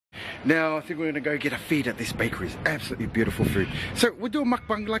Now I think we're gonna go get a feed at this bakery. It's absolutely beautiful food. So we'll do a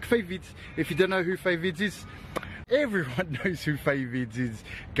mukbang like Faye Vids. If you don't know who Faye Vids is, everyone knows who Faye Vids is.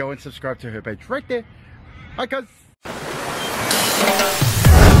 Go and subscribe to her page right there. Hi guys.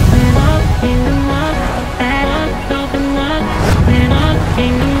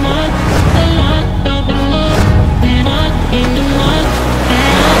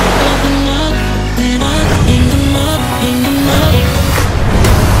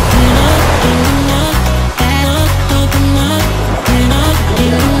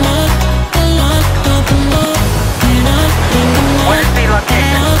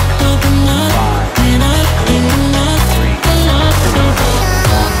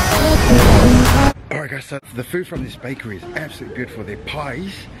 So the food from this bakery is absolutely beautiful. Their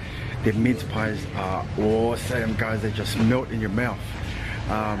pies, their mince pies are awesome, guys. They just melt in your mouth.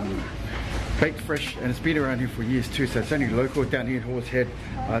 Baked fresh, and it's been around here for years too, so it's only local down here in Horsehead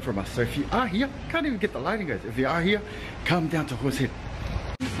from us. So if you are here, can't even get the lighting, guys. If you are here, come down to Horsehead.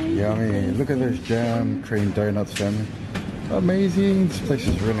 Yummy, look at those jam cream donuts, family. Amazing. This place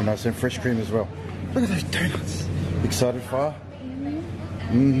is really nice, and fresh cream as well. Look at those donuts. Excited for?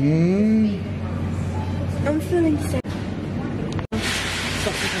 I'm feeling sick.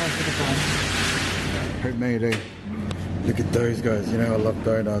 Homemade, eh? Look at those guys, you know I love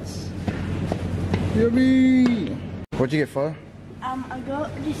donuts. Yummy! What'd you get, Fire? I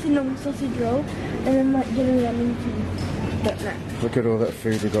got just a normal sausage roll and I might get a lemon tea. Look at all that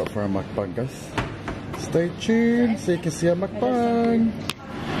food we got for our mukbang, guys. Stay tuned so you can see our mukbang.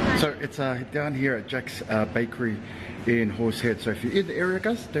 So it's down here at Jack's Bakery in Horsehead. So if you're in the area,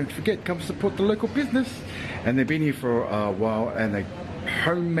 guys, don't forget, come support the local business. And they've been here for a while, and they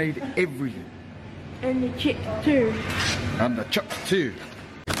homemade everything. And the chips too. And the chips too.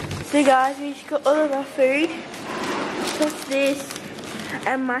 So guys, we just got all of our food. Plus this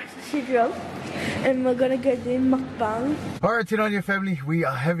and my sausage roll. And we're gonna go do mukbang. Alright, Tinonia family, we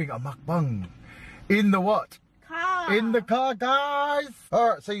are having a mukbang. In the what? Car. In the car, guys.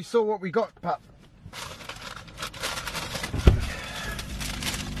 Alright, so you saw what we got, but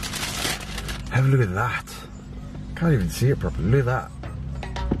have a look at that. Can't even see it properly. Look at that.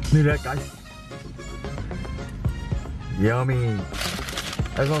 Look at that, guys. Yummy.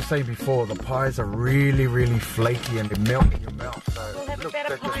 As I was saying before, the pies are really, really flaky and they melt in your mouth. So we'll have look, a better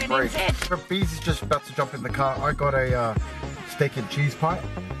they're pie just than great. NZ. Bees is just about to jump in the car. I got a steak and cheese pie.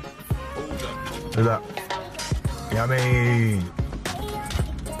 Look at that. Yummy.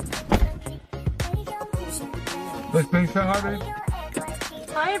 Let's be so hungry.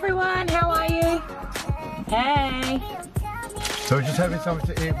 Hi everyone, how are you? Hey. So we're just having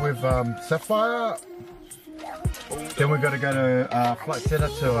something to eat with Sapphire. Then we're going to go to Flight Centre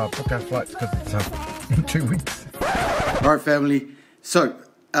to book our flights because it's in 2 weeks. Alright family, so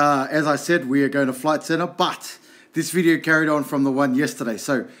as I said, we are going to Flight Centre, but this video carried on from the one yesterday.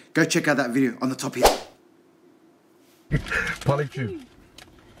 So go check out that video on the top here. Polytube.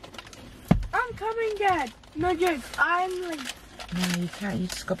 I'm coming, Dad. No jokes, I'm like... No, you can't. You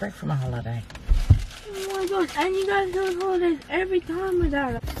just got back from a holiday. Oh my gosh, and you guys go on holidays every time with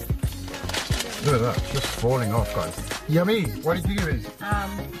that. Look at that, it's just falling off, guys. Yummy! What do you think of it? I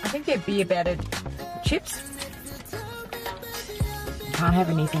think they're beer battered chips. Can't have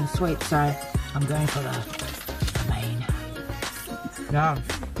anything sweet, so I'm going for the main. No,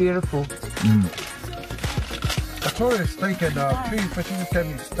 beautiful. I told her steak and cheese, but she just gave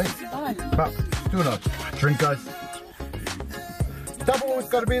me steak. But still not. Drink, guys. Double, it's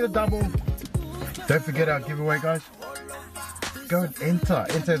got to be the double. Don't forget our giveaway, guys. Go and enter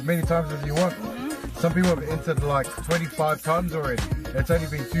as many times as you want. Some people have entered like 25 times already. It's only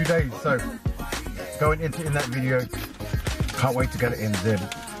been 2 days, so go and enter in that video. Can't wait to go to NZ.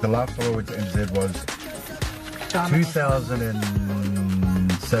 The last time I went to NZ was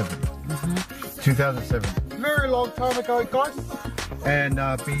 2007. 2007. Very long time ago, guys. And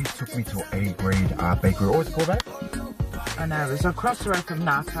B took me to a grade bakery. What was it called, babe? I know, it was across the road from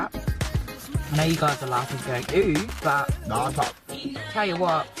Nartup. I know you guys are laughing going, ooh, but Nartup. Tell you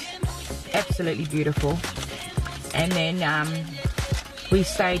what, absolutely beautiful. And then we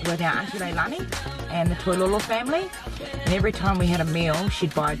stayed with our Auntie Leilani and the Toilolo family. And every time we had a meal,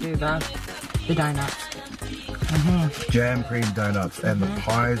 she'd buy the donuts. Jam cream donuts, and the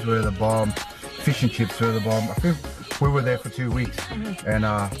pies were the bomb. Fish and chips were the bomb. I think we were there for 2 weeks and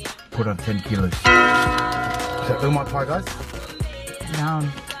put on 10 kilos. So all my pie, guys. Yum.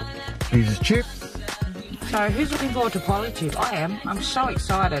 These are chips. So who's looking forward to Polytube? I am. I'm so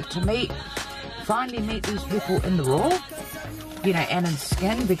excited to finally meet these people in the raw, you know, and in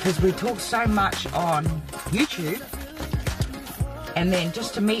skin, because we talk so much on YouTube And then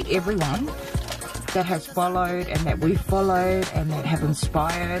just to meet everyone that has followed and that we've followed and that have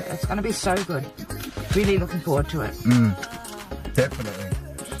inspired, it's going to be so good. Really looking forward to it. Definitely.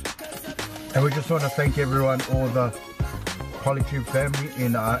 And we just want to thank everyone, all the Polytube family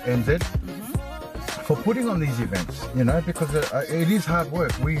in NZ, for putting on these events, you know, because it is hard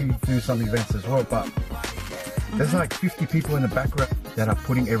work. We do some events as well, but there's like 50 people in the background that are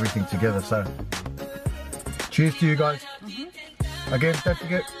putting everything together. So cheers to you guys. Again, don't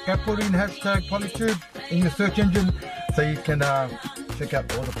forget, put in hashtag Polytube in your search engine so you can check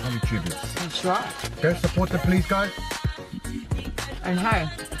out all the Polytubers. That's right. Go support them, please, guys. And hey,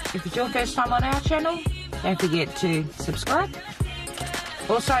 if it's your first time on our channel, don't forget to subscribe.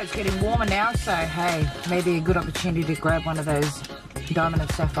 Also, it's getting warmer now, so hey, maybe a good opportunity to grab one of those Diamond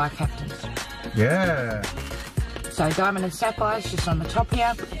and Sapphire captains. Yeah. So Diamond and Sapphire's just on the top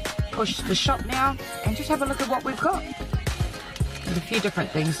here. Push the shop now and just have a look at what we've got. There's a few different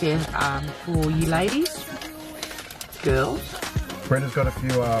things there for you ladies, girls. Brenda's got a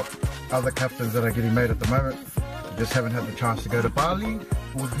few other captains that are getting made at the moment. We just haven't had the chance to go to Bali.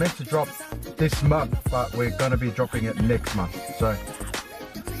 It was meant to drop this month, but we're going to be dropping it next month. So,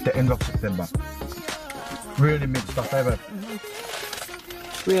 the end of September. Really mint stuff, eh, babe?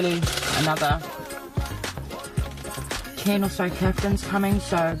 Really, another 10 or so captains coming,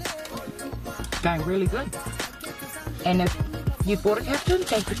 so going really good. And if you bought a captain,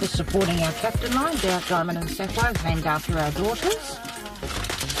 thank you for supporting our captain line, our Diamond and Sapphire, named after our daughters.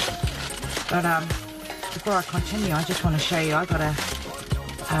 But before I continue, I just want to show you, I got a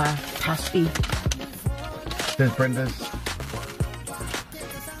pasty. There's Brenda's.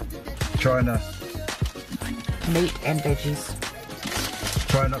 Trying to meat and veggies.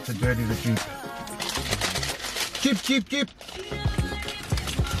 Try not to dirty the Jeep. Jeep.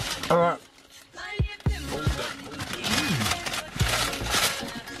 Alright.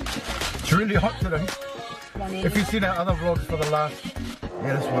 It's really hot today. If you've seen our other vlogs for the last...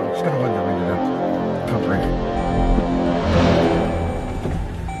 Yeah, that's what I'm just going to wind the window down. Can't breathe.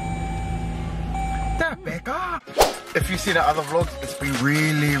 That Becca! If you've seen our other vlogs, it's been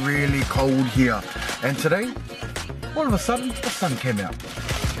really cold here. And today, all of a sudden, the sun came out.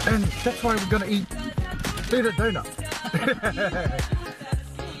 And that's why we're going to eat a donut.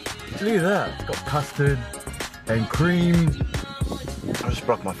 Look at that. It's got custard and cream. I just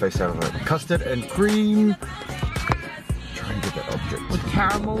blocked my face out of it. Custard and cream. Try and get that object. With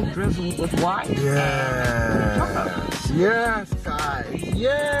caramel drizzled with white. Yes, guys.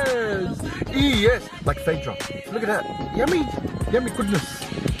 Yes. Yes. Like fake drop. Look at that. Yummy goodness.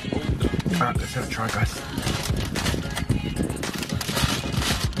 Alright, let's have a try, guys.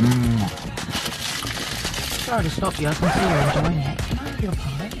 Sorry to stop you. I can see you're enjoying it. Can I have your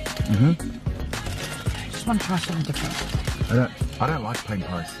pie? Just want to try something different. I don't like plain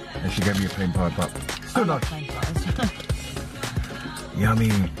pies. And she gave me a plain pie, but still not plain pies.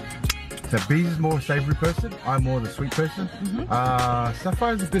 Yummy. So Bee's is more a savoury person. I'm more the sweet person.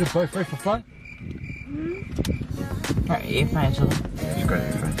 Sapphire's a bit of both, right, for fun? Right, earphones on. She's got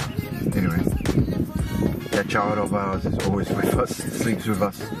earphones on. Anyway, that child of ours is always with us, sleeps with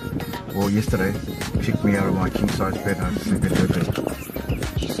us. Well, yesterday, kicked me out of my king-size bed and I had to sleep in her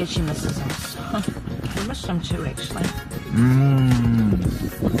bed. She said she misses us. We missed them too, actually.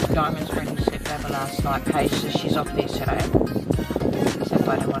 Diamond's ready to step over last night, Paige, so she's off there today. So if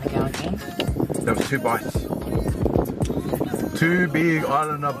I don't want to go again. There was 2 bites. 2 big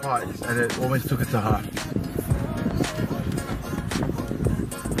islander bites, and it almost took it to half.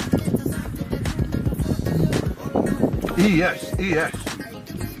 Yes.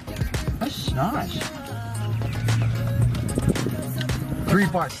 That's nice. 3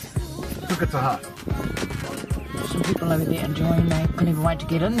 bites, took it to half. Some people over there enjoying, they couldn't even wait to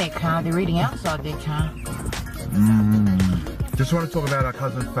get in their car. They're eating outside their car. Just want to talk about our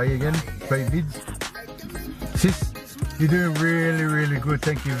cousin Faye again. Faye Vids. Sis, you're doing really good.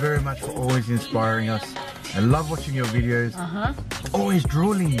 Thank you very much for always inspiring us. I love watching your videos. Always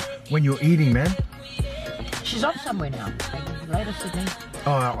drooling when you're eating, man. She's off somewhere now. Later, Sydney.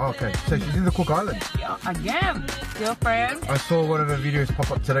 Oh, okay. So she's in the Cook Islands. Yeah, again, girlfriend. I saw one of her videos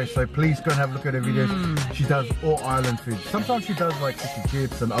pop up today, so please go and have a look at her videos. She does all island food. Sometimes she does like fish and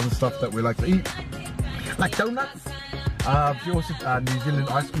chips and other stuff that we like to eat, like donuts. She also New Zealand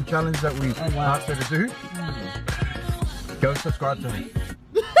ice cream challenge that we asked her to do. Go and subscribe to her.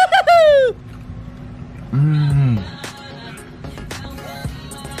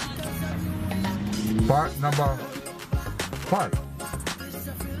 Part number 5.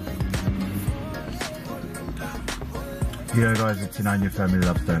 You know, guys, it's your family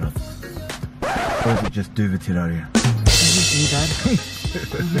loves donuts. Or is it just Duva Tinaria?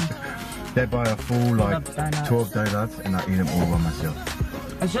 They buy a full like 12 donuts and I eat them all by myself.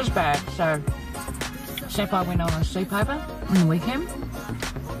 It's just bad. So Sapphire went on a sleepover on the weekend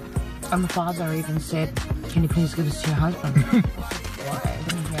and the father even said, can you please give this to your husband? Why?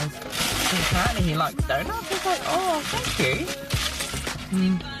 And he goes, apparently he likes donuts. He's like, oh, thank you.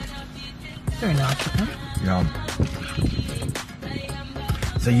 Very nice of him. Yum.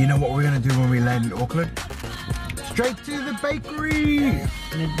 So you know what we're going to do when we land in Auckland? Straight to the bakery!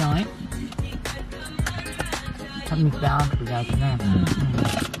 Midnight. Having bound we go to there.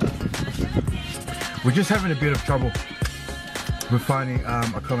 We're just having a bit of trouble with finding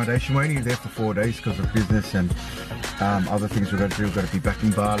accommodation. We're only there for 4 days because of business and other things we've got to do. We've got to be back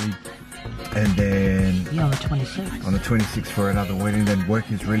in Bali. And then yeah, on the 26th. On the 26th for another wedding. Then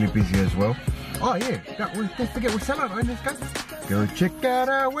work is really busy as well. Oh yeah, don't forget we're selling on this, guys. Go check out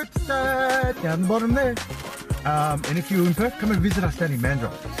our website down the bottom there. And if you're in Perth, come and visit us down in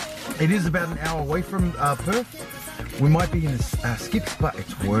Mandurah. It is about an hour away from Perth. We might be in the skips, but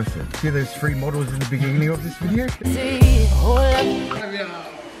it's worth it. See those 3 models in the beginning of this video?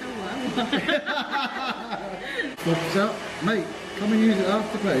 What's up, mate? Come and use it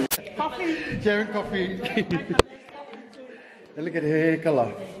after, mate. Coffee. Sharing coffee. And look at her hair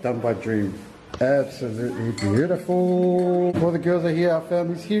colour, done by Dream. Absolutely beautiful. All the girls are here, our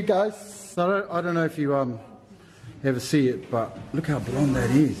family's here, guys. So I don't know if you ever see it, but look how blonde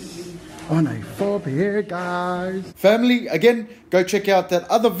that is. On a fob here, guys. Family, again, go check out that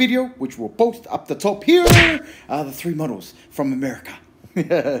other video, which we'll post up the top here. The 3 models from America.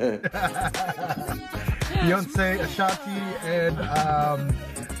 Beyonce, Ashanti, and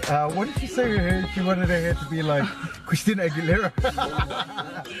what did she say her hair? She wanted her hair to be like Christina Aguilera.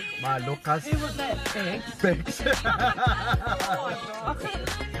 My Lucas. Who was that? Bex.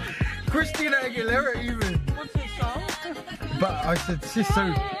 Christina Aguilera even. What's her song? But I said, she's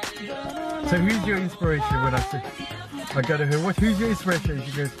so who's your inspiration? When I said, I go to her, who's your inspiration? And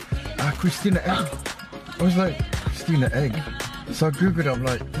she goes, Christina Egg. I was like, Christina Egg? So I googled it, I'm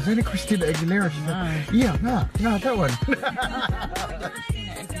like, is there any Christina Aguilera? She's like, yeah, no, that one.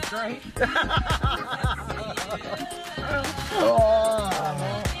 Christina Egg is great.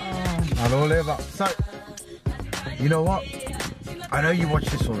 I'll all ever. So, you know what? I know you watch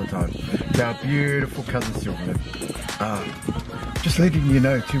this all the time. It's our beautiful cousin Sylvia. Just letting you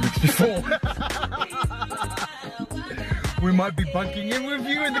know 2 weeks before. We might be bunking in with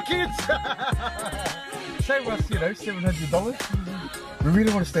you and the kids. Save us, you know, $700. We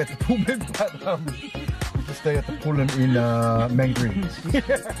really want to stay at the Pullman, but we just stay at the Pullman in Mangere.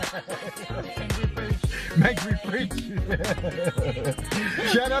 Mangere Bridge.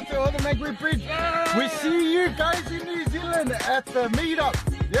 Shout out to all the Mangere Bridge. Yay! We see you guys in New Zealand at the meetup.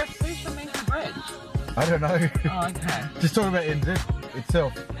 Yes? Who's the Mangere Bridge? I don't know. Oh, okay. Just talking about NZ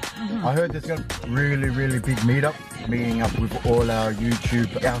itself. I heard there's going to be really big meetup, meeting up with all our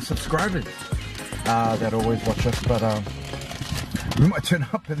our subscribers that always watch us, but we might turn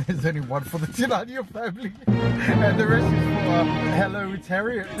up and there's only one for the Tinania family and the rest is for hello, it's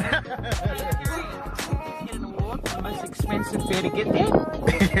Harriet. Get an award for the most expensive fare to get there.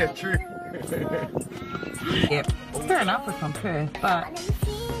 Yeah, true. Yep, fair enough we're from Perth, but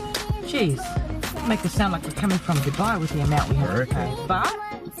geez, make us sound like we're coming from Dubai with the amount we have to pay. But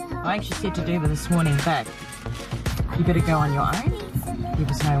I actually said to Duba this morning, babe, you better go on your own. There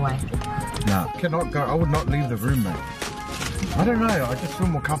was no way. No, cannot go. I would not leave the room, mate. I don't know. I just feel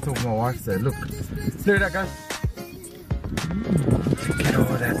more comfortable with my wife there. Look at that, guys. Get all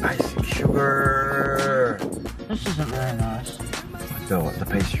that icing sugar. This isn't very nice. The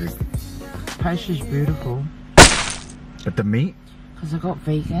pastry. Pastry's beautiful. But the meat? Because I got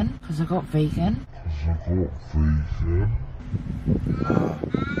vegan.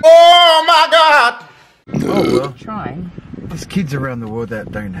 Oh my God! Oh well. Trying. There's kids around the world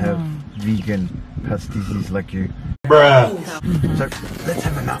that don't have vegan pasties like you. Bruh. So let's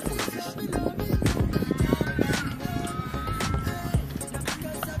have enough of this.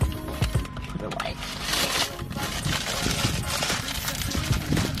 Put it away.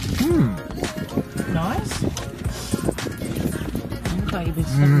 Nice. I thought you would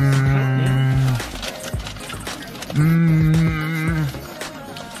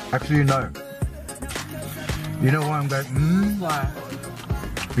Actually, no. You know why I'm going? Why?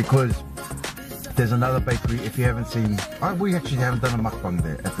 Because there's another bakery. If you haven't seen, we actually haven't done a mukbang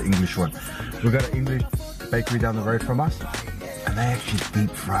there at the English one. We've got an English bakery down the road from us, and they actually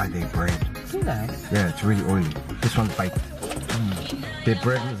deep fry their bread. Do they? Yeah, it's really oily. This one's baked. Their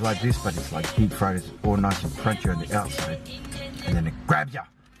bread is like this, but it's like deep fried. It's all nice and crunchy on the outside, and then it grabs you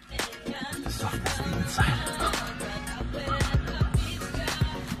with the softness inside.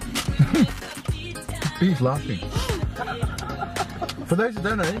 Bee's laughing. For those who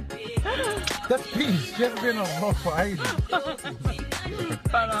don't know, that's Bee. She hasn't been on a vlog for ages.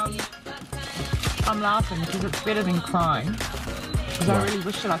 But I'm laughing because it's better than crying. Because I really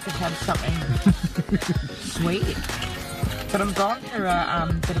wish that I could have something sweet. But I'm going through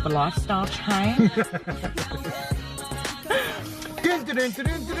a bit of a lifestyle change.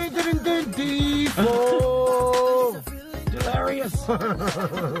 Delirious.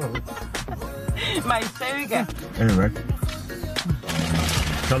 My SUGA. Anyway.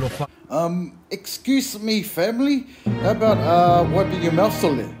 Excuse me, family. How about wiping your mouth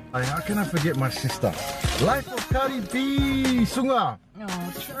slowly? How can I forget my sister? Life of Cardi B, Sunga.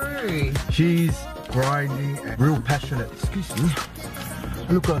 Oh, true. She's grinding and real passionate. Excuse me.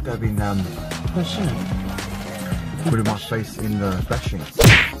 I look like I've been putting my face in the bashing.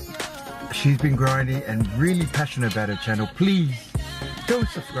 She's been grinding and really passionate about her channel. Please don't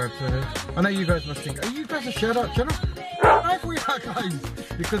subscribe to her. I know you guys must think, are you guys a shout out channel? No, we are, guys,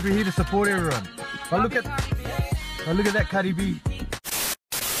 because we're here to support everyone. But look at that Cardi B.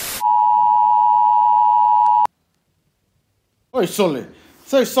 Oh, sorry.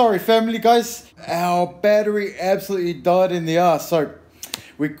 So sorry, family, guys. Our battery absolutely died in the ass. So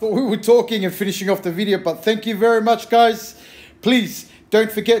we were talking and finishing off the video, but thank you very much, guys. Please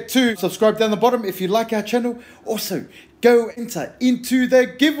don't forget to subscribe down the bottom if you like our channel. Also, go enter into the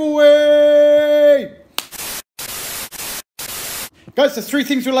giveaway. Guys, there's 3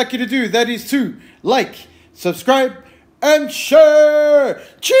 things we'd like you to do. That is to like, subscribe, and share.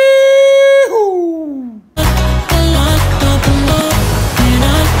 Cheeeeehooooo!